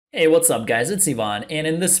Hey, what's up guys? It's Ivan, and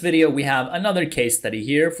in this video we have another case study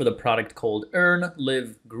here for the product called Earn,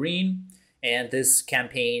 Live, Green. And this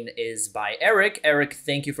campaign is by Eric. Eric,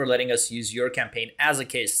 thank you for letting us use your campaign as a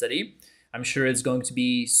case study. I'm sure it's going to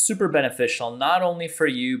be super beneficial, not only for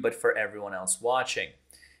you, but for everyone else watching.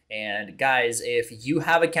 And guys, if you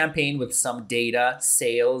have a campaign with some data,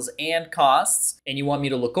 sales, and costs, and you want me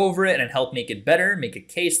to look over it and help make it better, make a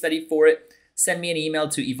case study for it, send me an email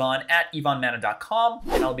to ivan@ivanmana.com,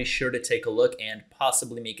 and I'll be sure to take a look and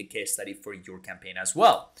possibly make a case study for your campaign as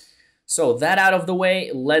well. So that out of the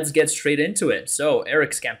way, let's get straight into it. So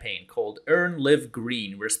Eric's campaign called Earn, Live,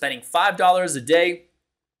 Green. We're spending $5 a day.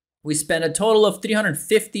 We spent a total of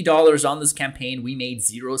 $350 on this campaign. We made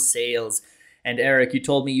 0 sales. And Eric, you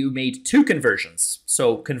told me you made 2 conversions.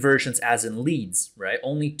 So conversions as in leads, right?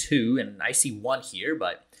 Only 2, and I see 1 here,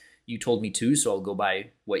 but you told me 2, so I'll go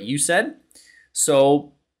by what you said.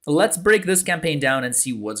 So let's break this campaign down and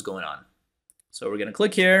see what's going on. So we're gonna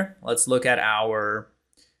click here. Let's look at our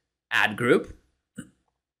ad group,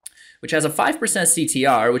 which has a 5%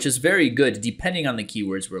 CTR, which is very good depending on the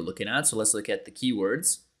keywords we're looking at. So let's look at the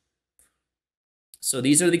keywords. So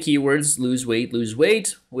these are the keywords: lose weight,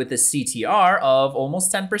 with a CTR of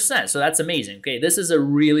almost 10%. So that's amazing. Okay, this is a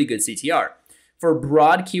really good CTR. For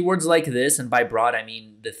broad keywords like this, and by broad, I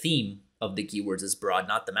mean the theme of the keywords is broad,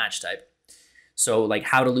 not the match type. So like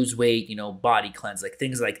how to lose weight, body cleanse, like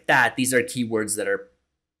things like that. These are keywords that are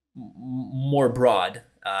more broad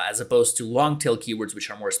as opposed to long tail keywords, which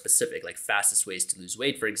are more specific, like fastest ways to lose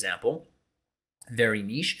weight, for example. Very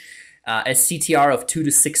niche. A CTR of 2 to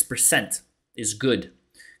 6% is good.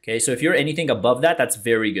 Okay, so if you're anything above that, that's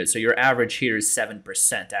very good. So your average here is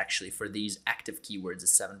 7% actually for these active keywords is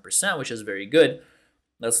 7%, which is very good.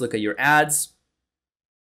 Let's look at your ads.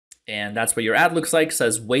 And that's what your ad looks like. It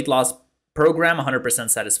says weight loss program, 100%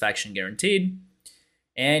 satisfaction guaranteed.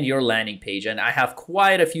 And your landing page. And I have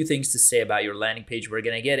quite a few things to say about your landing page. We're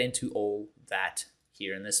going to get into all that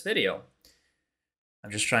here in this video.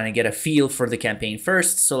 I'm just trying to get a feel for the campaign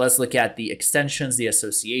first. So let's look at the extensions, the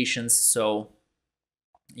associations. So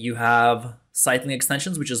you have cycling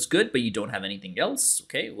extensions, which is good, but you don't have anything else.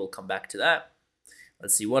 Okay, we'll come back to that.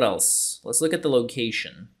 Let's see what else. Let's look at the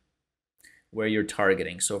location where you're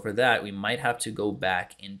targeting. So for that, we might have to go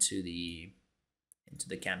back into the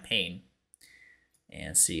campaign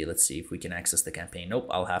and see. Let's see if we can access the campaign. Nope,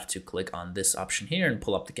 I'll have to click on this option here and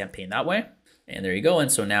pull up the campaign that way. And there you go.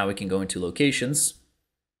 And so now we can go into locations.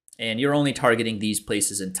 And you're only targeting these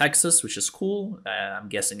places in Texas, which is cool. I'm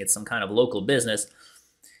guessing it's some kind of local business.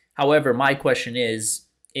 However, my question is,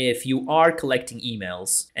 if you are collecting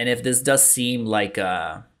emails, and if this does seem like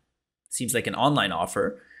an online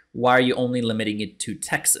offer, why are you only limiting it to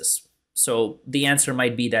Texas? So the answer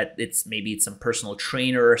might be that maybe it's some personal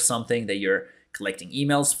trainer or something that you're collecting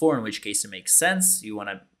emails for, in which case it makes sense. You want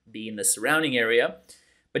to be in the surrounding area.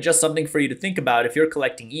 But just something for you to think about: if you're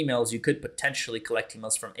collecting emails, you could potentially collect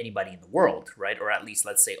emails from anybody in the world, right? Or at least,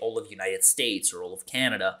 let's say, all of the United States or all of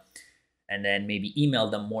Canada, and then maybe email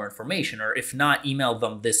them more information. Or if not, email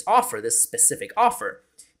them this offer, this specific offer.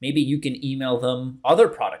 Maybe you can email them other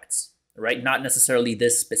products, right? Not necessarily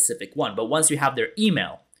this specific one. But once you have their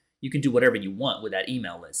email, you can do whatever you want with that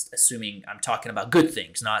email list, assuming I'm talking about good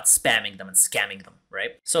things, not spamming them and scamming them,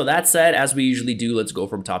 right? So that said, as we usually do, let's go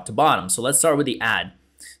from top to bottom. So let's start with the ad.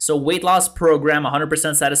 So weight loss program,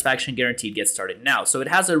 100% satisfaction guaranteed, get started now. So it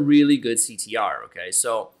has a really good CTR, okay?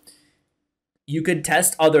 So you could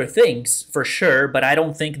test other things for sure, but I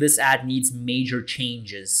don't think this ad needs major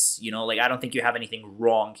changes. I don't think you have anything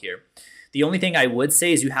wrong here. The only thing I would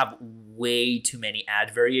say is you have way too many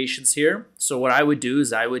ad variations here. So what I would do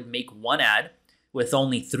is I would make one ad with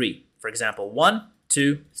only 3. For example, 1,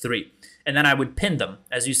 2, 3. And then I would pin them.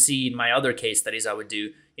 As you see in my other case studies, I would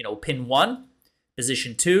do, pin 1,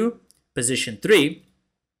 position 2, position 3,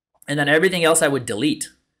 and then everything else I would delete,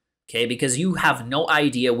 okay? Because you have no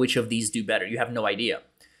idea which of these do better. You have no idea.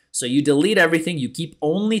 So you delete everything. You keep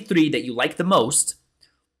only 3 that you like the most,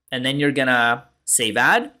 and then you're going to save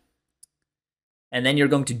ad, and then you're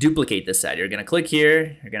going to duplicate this ad. You're going to click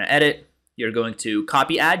here. You're going to edit. You're going to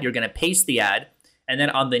copy ad. You're going to paste the ad, and then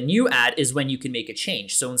on the new ad is when you can make a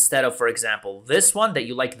change. So instead of, for example, this one that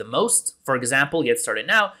you like the most, for example, get started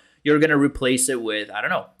now, you're going to replace it with, I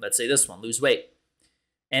don't know, let's say this one, lose weight.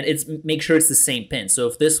 And make sure it's the same pin. So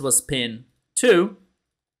if this was pin 2,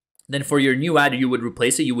 then for your new ad, you would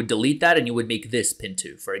replace it. You would delete that and you would make this pin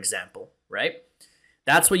 2, for example, right?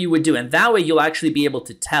 That's what you would do. And that way you'll actually be able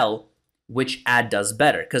to tell which ad does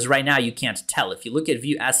better. Because right now you can't tell. If you look at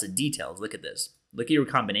view asset details, look at this. Look at your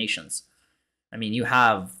combinations. I mean, you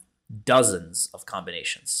have dozens of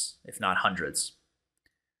combinations, if not hundreds.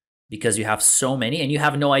 because you have so many and you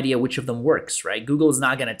have no idea which of them works, right? Google is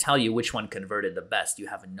not going to tell you which one converted the best. You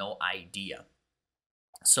have no idea.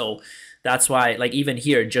 So that's why, like, even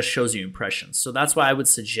here, it just shows you impressions. So that's why I would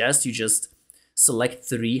suggest you just select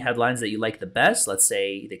 3 headlines that you like the best. Let's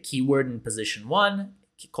say the keyword in position 1,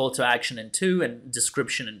 call to action in 2, and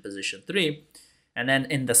description in position 3. And then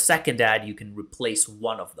in the second ad, you can replace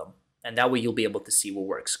one of them. And that way you'll be able to see what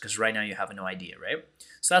works, because right now you have no idea, right?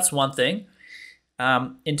 So that's one thing.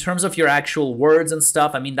 In terms of your actual words and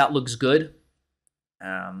stuff, I mean, that looks good.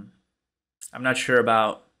 I'm not sure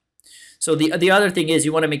about... So the other thing is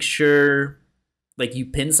you want to make sure like you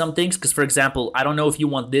pin some things, because for example, I don't know if you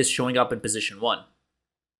want this showing up in position 1,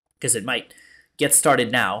 because it might get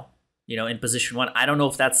started now, you know, in position 1. I don't know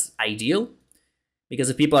if that's ideal,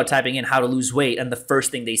 because if people are typing in how to lose weight and the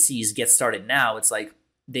first thing they see is get started now, it's like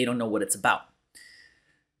they don't know what it's about,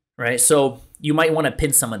 right? So you might want to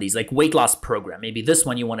pin some of these, like weight loss program. Maybe this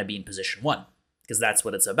one you want to be in position 1, because that's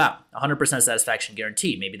what it's about. 100% satisfaction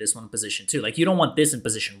guaranteed. Maybe this one in position 2. Like you don't want this in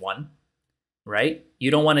position 1, right?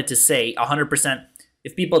 You don't want it to say 100%.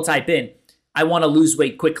 If people type in, I want to lose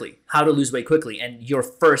weight quickly, how to lose weight quickly, and your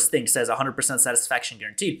first thing says 100% satisfaction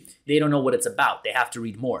guaranteed, they don't know what it's about. They have to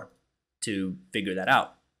read more to figure that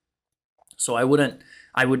out. So I would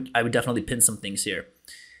definitely pin some things here.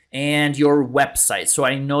 And your website. So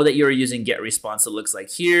I know that you're using GetResponse, it looks like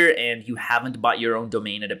here, and you haven't bought your own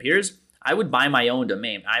domain, it appears. I would buy my own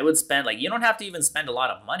domain. I would spend, like, you don't have to even spend a lot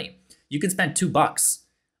of money. You can spend $2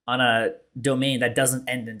 on a domain that doesn't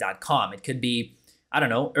end in .com. It could be, I don't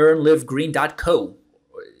know, earnlivegreen.co,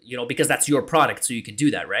 you know, because that's your product, so you can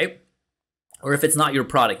do that, right? Or if it's not your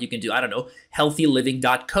product, you can do, I don't know,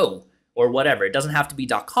 healthyliving.co or whatever. It doesn't have to be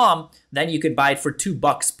 .com. Then you could buy it for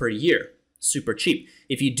 $2 per year. Super cheap.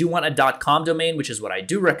 If you do want a .com domain, which is what I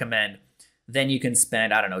do recommend, then you can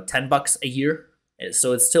spend, I don't know, $10 a year.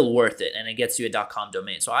 So it's still worth it, and it gets you a .com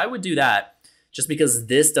domain. So I would do that just because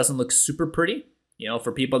this doesn't look super pretty. You know,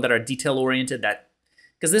 for people that are detail oriented, that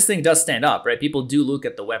because this thing does stand up, right? People do look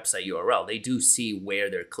at the website URL. They do see where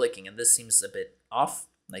they're clicking, and this seems a bit off.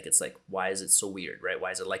 Like it's like, why is it so weird, right?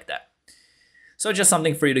 Why is it like that? So just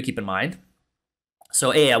something for you to keep in mind.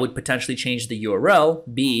 So A, I would potentially change the URL.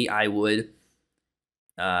 B, I would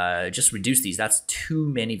just reduce these. That's too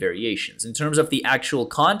many variations. In terms of the actual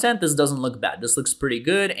content, this doesn't look bad. This looks pretty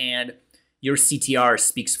good, and your CTR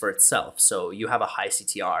speaks for itself. So you have a high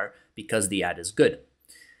CTR because the ad is good.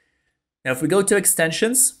 Now, if we go to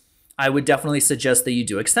extensions, I would definitely suggest that you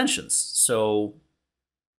do extensions. So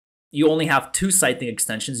you only have 2 site link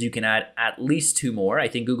extensions. You can add at least 2 more. I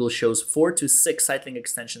think Google shows 4 to 6 site link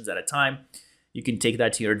extensions at a time. You can take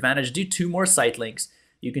that to your advantage. Do 2 more site links.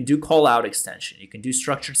 You can do call out extension. You can do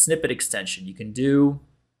structured snippet extension. You can do,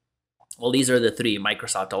 well, these are the 3.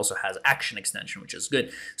 Microsoft also has action extension, which is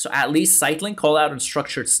good. So at least site link, call out, and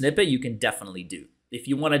structured snippet, you can definitely do. If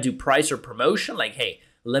you want to do price or promotion, like, hey,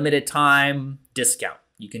 limited time discount,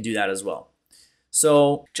 you can do that as well.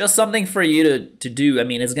 So just something for you to do. I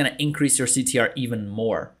mean, it's going to increase your CTR even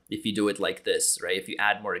more if you do it like this, right? If you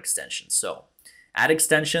add more extensions. So add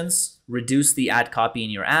extensions, reduce the ad copy in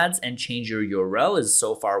your ads, and change your URL is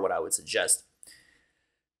so far what I would suggest.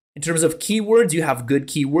 In terms of keywords, you have good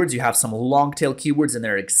keywords. You have some long tail keywords, and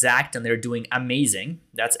they're exact, and they're doing amazing.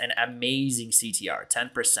 That's an amazing CTR,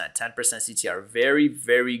 10%, 10% CTR. Very,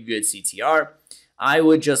 very good CTR. I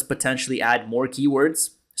would just potentially add more keywords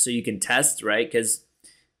so you can test, right? Because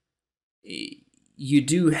you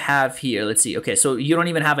do have here, let's see. Okay, so you don't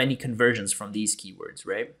even have any conversions from these keywords,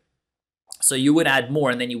 right? So you would add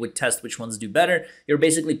more, and then you would test which ones do better. You're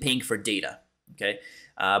basically paying for data, okay?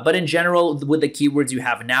 But in general, with the keywords you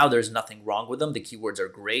have now, there's nothing wrong with them. The keywords are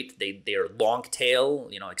great. They are long tail,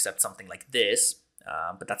 you know, except something like this,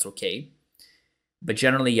 but that's okay. But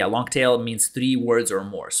generally, yeah, long tail means 3 words or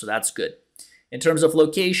more, so that's good. In terms of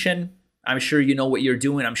location, I'm sure you know what you're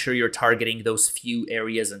doing. I'm sure you're targeting those few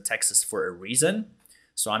areas in Texas for a reason.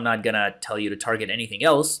 So I'm not gonna tell you to target anything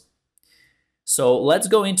else. So let's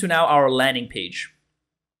go into now our landing page.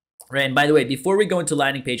 Right, and by the way, before we go into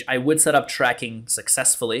landing page, I would set up tracking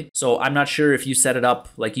successfully. So I'm not sure if you set it up,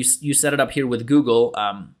 like you set it up here with Google.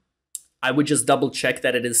 I would just double check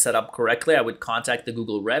that it is set up correctly. I would contact the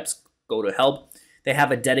Google reps, go to help. They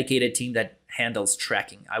have a dedicated team that handles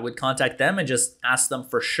tracking. I would contact them and just ask them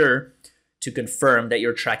for sure to confirm that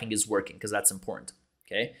your tracking is working, because that's important,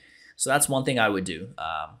 okay? So that's one thing I would do.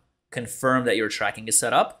 Confirm that your tracking is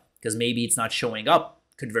set up, because maybe it's not showing up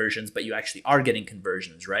conversions, but you actually are getting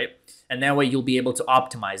conversions, right? And that way you'll be able to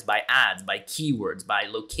optimize by ads, by keywords, by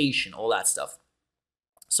location, all that stuff.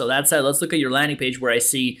 So that said, let's look at your landing page where I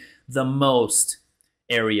see the most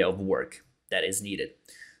area of work that is needed.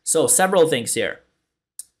 So several things here.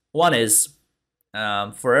 One is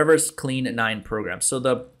Forever's Clean 9 program. So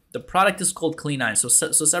the product is called Clean 9. So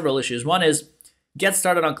several issues. One is get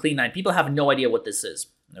started on Clean 9. People have no idea what this is.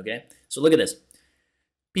 Okay, so look at this.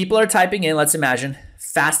 People are typing in, let's imagine,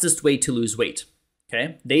 fastest way to lose weight.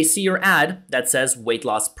 Okay, they see your ad that says weight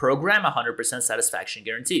loss program, 100% satisfaction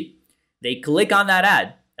guaranteed. They click on that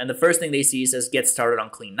ad, and the first thing they see says get started on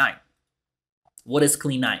Clean 9. What is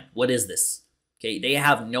Clean 9? What is this? Okay, they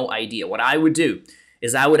have no idea. What I would do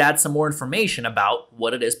is I would add some more information about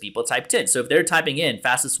what it is people typed in. So if they're typing in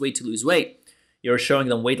fastest way to lose weight, you're showing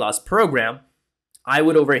them weight loss program, I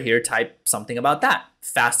would over here type something about that.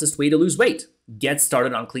 Fastest way to lose weight. Get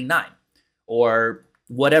started on Clean 9. Or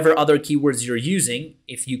whatever other keywords you're using.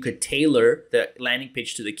 If you could tailor the landing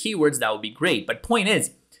page to the keywords, that would be great. But point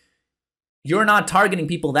is, you're not targeting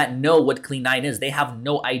people that know what Clean 9 is. They have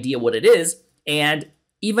no idea what it is. And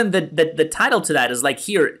even the title to that is like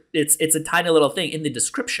here, it's a tiny little thing in the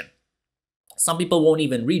description. Some people won't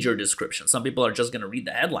even read your description. Some people are just going to read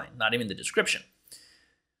the headline, not even the description.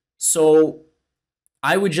 So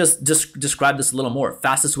I would just describe this a little more.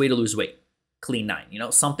 Fastest way to lose weight, Clean 9, you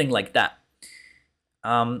know, something like that.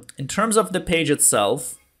 In terms of the page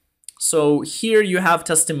itself, so here you have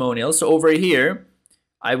testimonials. So over here,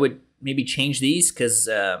 I would maybe change these because,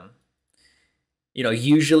 you know,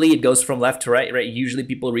 usually it goes from left to right, right? Usually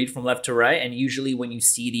people read from left to right. And usually when you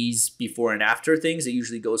see these before and after things, it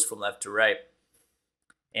usually goes from left to right.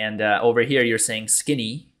 And over here, you're saying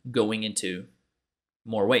skinny going into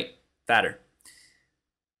more weight, fatter.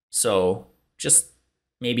 So just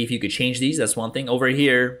maybe if you could change these, that's one thing. Over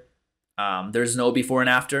here, there's no before and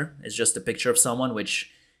after. It's just a picture of someone,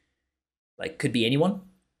 which like could be anyone,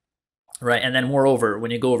 right? And then moreover,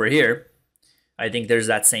 when you go over here, I think there's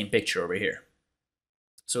that same picture over here.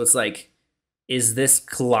 So it's like, is this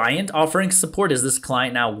client offering support? Is this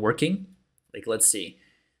client now working? Like, let's see.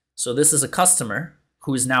 So this is a customer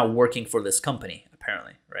who is now working for this company,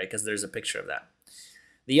 apparently, right? Because there's a picture of that.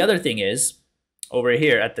 The other thing is over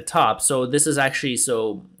here at the top. So this is actually,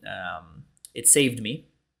 so it saved me.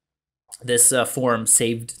 This form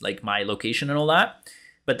saved like my location and all that.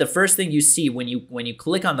 But the first thing you see when you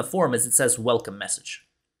click on the form is it says welcome message.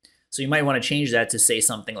 So you might want to change that to say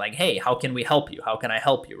something like, hey, how can we help you? How can I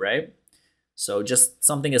help you, right? So just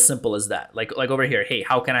something as simple as that. Like over here, hey,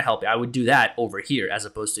 how can I help you? I would do that over here as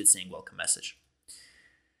opposed to it saying welcome message.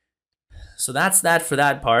 So that's that for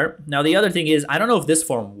that part. Now the other thing is, I don't know if this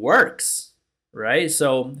form works, right?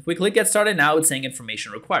 So if we click get started now, it's saying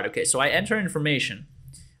information required. Okay, so I enter information.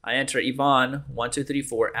 I enter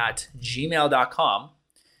Ivan1234@gmail.com.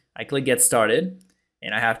 I click get started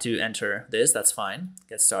and I have to enter this. That's fine.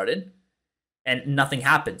 Get started. And nothing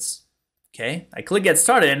happens. Okay. I click get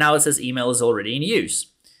started and now it says email is already in use.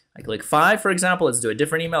 I click 5, for example. Let's do a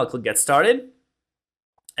different email. I click get started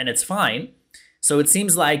and it's fine. So it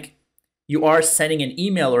seems like you are sending an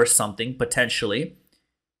email or something potentially,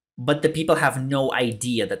 but the people have no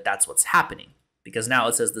idea that that's what's happening because now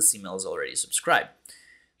it says this email is already subscribed.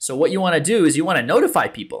 So what you want to do is you want to notify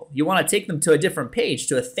people. You want to take them to a different page,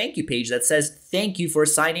 to a thank you page that says, thank you for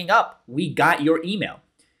signing up. We got your email.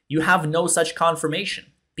 You have no such confirmation.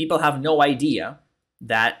 People have no idea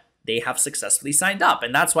that they have successfully signed up.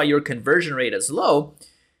 And that's why your conversion rate is low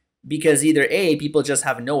because either A, people just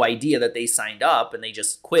have no idea that they signed up and they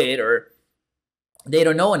just quit, or they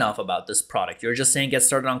don't know enough about this product. You're just saying get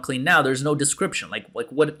started on Clean Now. There's no description. Like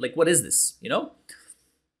what is this, you know?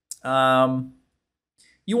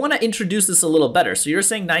 You want to introduce this a little better. So you're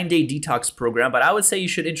saying 9-day detox program, but I would say you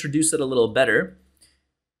should introduce it a little better.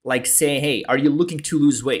 Like say, hey, are you looking to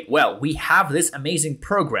lose weight? Well, we have this amazing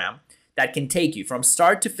program that can take you from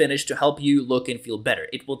start to finish to help you look and feel better.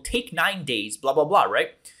 It will take 9 days, blah, blah, blah, right?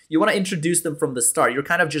 You want to introduce them from the start. You're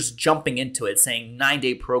kind of just jumping into it saying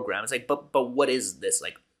 9-day program. It's like, but what is this?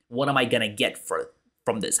 Like, what am I going to get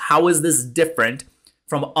from this? How is this different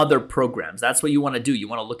from other programs? That's what you want to do. You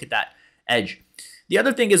want to look at that edge. The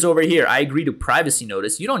other thing is over here, I agree to privacy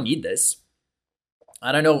notice. You don't need this.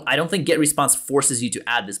 I don't know. I don't think GetResponse forces you to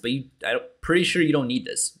add this, but I'm pretty sure you don't need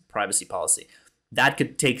this privacy policy. That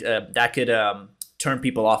could turn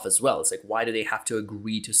people off as well. It's like, why do they have to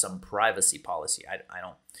agree to some privacy policy?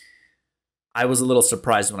 I was a little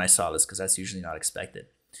surprised when I saw this because that's usually not expected.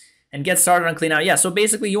 And get started on Clean Now. Yeah, so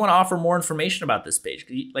basically you want to offer more information about this page.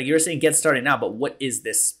 Like you're saying get started now, but what is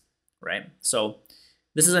this, right? So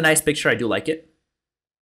this is a nice picture. I do like it.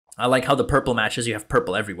 I like how the purple matches. You have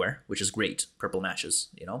purple everywhere, which is great. Purple matches,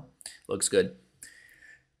 you know, looks good.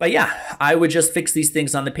 But yeah, I would just fix these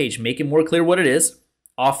things on the page, make it more clear what it is,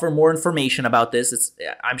 offer more information about this.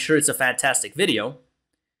 I'm sure it's a fantastic video.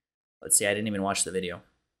 Let's see, I didn't even watch the video.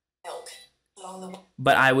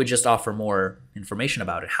 but I would just offer more information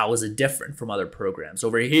about it. How is it different from other programs?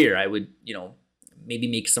 Over here, I would, you know, maybe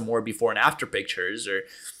make some more before and after pictures or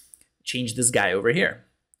change this guy over here,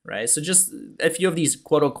 right? So just a few of these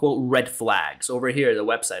quote unquote red flags over here, the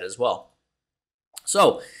website as well.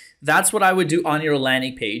 So that's what I would do on your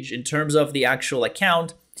landing page. In terms of the actual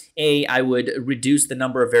account, I would reduce the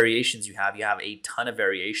number of variations you have. You have a ton of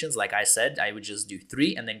variations. Like I said, I would just do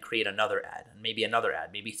 3 and then create another ad and maybe another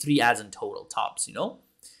ad, maybe 3 ads in total tops, you know?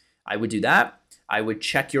 I would do that. I would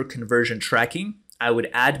check your conversion tracking. I would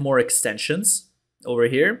add more extensions over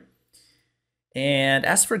here. And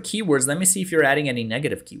as for keywords, let me see if you're adding any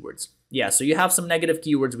negative keywords. Yeah, so you have some negative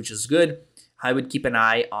keywords, which is good. I would keep an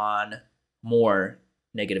eye on more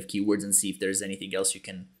negative keywords and see if there's anything else you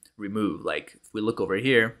can remove. Like if we look over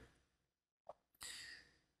here,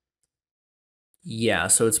 yeah,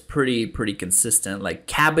 so it's pretty consistent. Like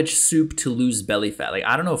cabbage soup to lose belly fat. Like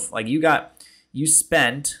I don't know if like you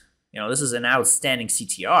spent, you know, this is an outstanding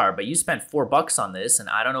CTR, but you spent $4 on this, and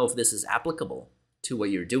I don't know if this is applicable to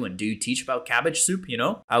what you're doing. Do you teach about cabbage soup? You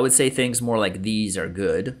know, I would say things more like these are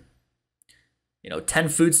good. You know, 10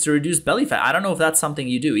 foods to reduce belly fat. I don't know if that's something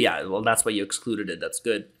you do. Yeah, well, that's why you excluded it. That's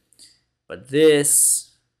good. But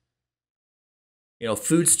this, you know,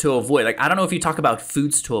 foods to avoid. Like, I don't know if you talk about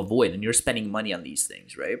foods to avoid and you're spending money on these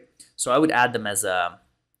things, right? So I would add them as a,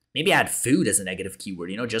 maybe add food as a negative keyword,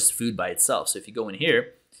 you know, just food by itself. So if you go in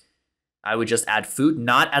here, I would just add food,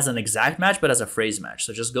 not as an exact match, but as a phrase match.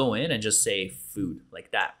 So just go in and just say food like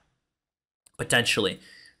that, potentially,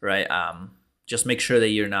 right? Just make sure that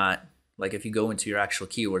you're not, like if you go into your actual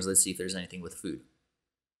keywords, let's see if there's anything with food.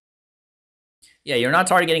 Yeah, you're not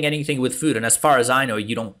targeting anything with food. And as far as I know,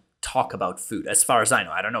 you don't talk about food. As far as I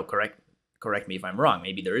know, I don't know, correct me if I'm wrong.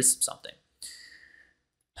 Maybe there is something.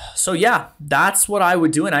 So yeah, that's what I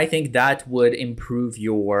would do. And I think that would improve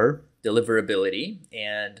your deliverability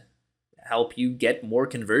and help you get more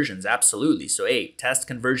conversions. Absolutely. So A, test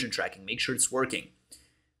conversion tracking, make sure it's working.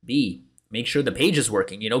 B, make sure the page is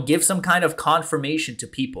working. You know, give some kind of confirmation to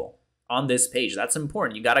people on this page. That's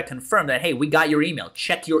important. You got to confirm that, hey, we got your email.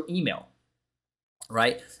 Check your email,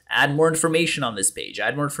 right? Add more information on this page.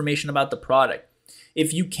 Add more information about the product.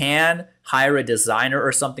 If you can hire a designer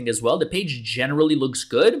or something as well, the page generally looks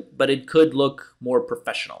good, but it could look more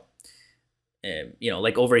professional. You know,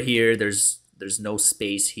 like over here, there's no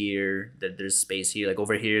space here. There's space here. Like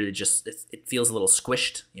over here, it feels a little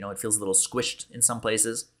squished. You know, it feels a little squished in some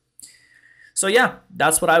places. So yeah,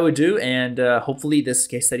 that's what I would do, and hopefully this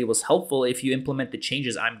case study was helpful. If you implement the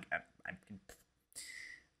changes, I'm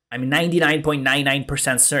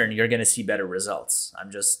 99.99% certain you're gonna see better results.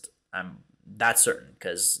 I'm that certain,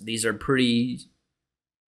 because these are pretty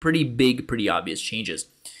big, pretty obvious changes.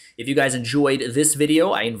 If you guys enjoyed this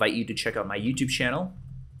video, I invite you to check out my YouTube channel,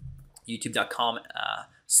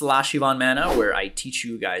 youtube.com/Ivan Mana, where I teach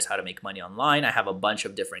you guys how to make money online. I have a bunch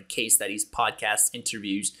of different case studies, podcasts,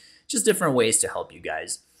 interviews, just different ways to help you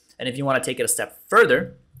guys. And if you want to take it a step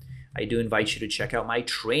further, I do invite you to check out my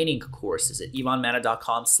training courses at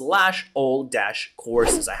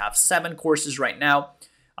ivanmana.com/all-courses. I have 7 courses right now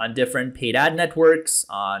on different paid ad networks,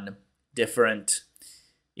 on different,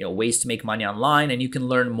 you know, ways to make money online, and you can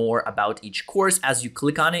learn more about each course. As you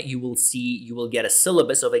click on it, you will get a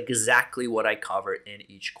syllabus of exactly what I cover in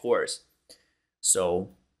each course.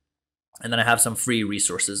 So, and then I have some free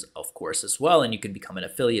resources, of course, as well, and you can become an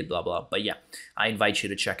affiliate, blah, blah. But yeah, I invite you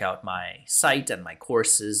to check out my site and my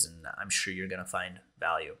courses, and I'm sure you're going to find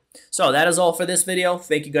value. So that is all for this video.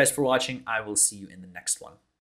 Thank you guys for watching. I will see you in the next one.